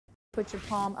Put your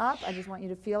palm up. I just want you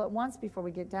to feel it once before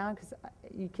we get down, because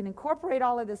you can incorporate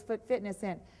all of this foot fitness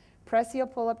in. Press heel,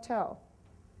 pull up toe.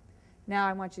 Now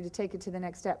I want you to take it to the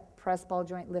next step. Press ball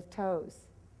joint, lift toes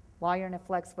while you're in a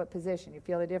flex foot position. You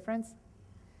feel the difference?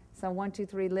 So 1, 2,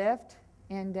 3, lift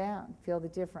and down. Feel the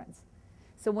difference.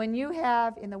 So when you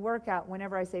have in the workout,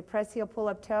 whenever I say press heel, pull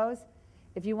up toes,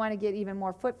 if you want to get even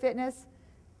more foot fitness,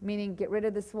 meaning get rid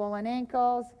of the swollen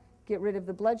ankles, get rid of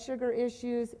the blood sugar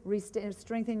issues,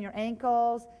 strengthen your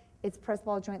ankles, it's press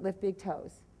ball joint, lift big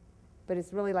toes. But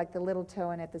it's really like the little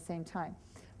toe and at the same time.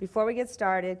 Before we get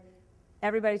started,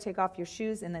 everybody take off your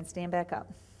shoes and then stand back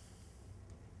up.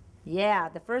 Yeah,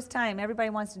 the first time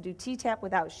everybody wants to do T-TAPP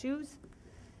without shoes.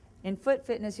 In foot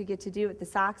fitness, you get to do it with the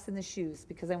socks and the shoes,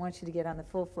 because I want you to get on the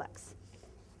full flex.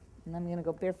 And I'm going to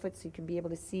go barefoot so you can be able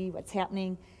to see what's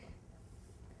happening.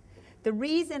 The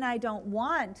reason I don't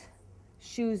want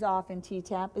shoes off in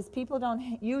T-TAPP is people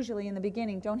don't usually in the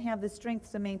beginning don't have the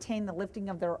strength to maintain the lifting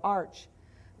of their arch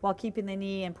while keeping the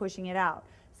knee and pushing it out.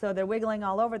 So they're wiggling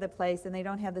all over the place and they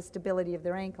don't have the stability of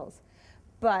their ankles.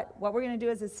 But what we're going to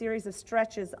do is a series of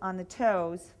stretches on the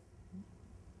toes,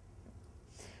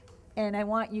 and I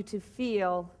want you to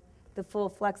feel the full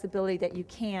flexibility that you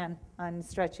can on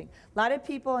stretching. A lot of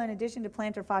people, in addition to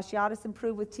plantar fasciitis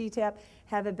improve with T-TAPP,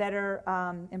 have a better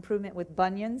improvement with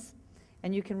bunions,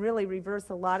 and you can really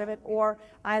reverse a lot of it. Or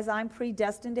as I'm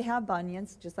predestined to have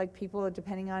bunions, just like people are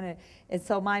depending on it, and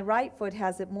so my right foot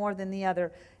has it more than the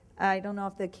other. I don't know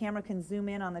if the camera can zoom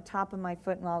in on the top of my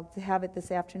foot, and I'll have it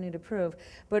this afternoon to prove.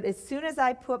 But as soon as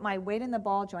I put my weight in the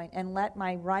ball joint and let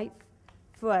my right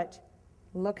foot,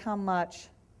 look how much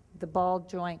the ball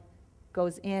joint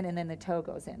goes in and then the toe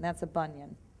goes in. That's a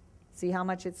bunion. See how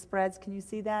much it spreads? Can you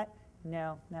see that?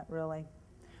 No, not really.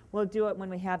 We'll do it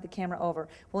when we have the camera over.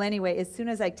 Well, anyway, as soon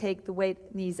as I take the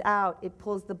weight knees out, it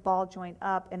pulls the ball joint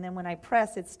up, and then when I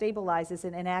press, it stabilizes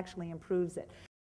it and actually improves it.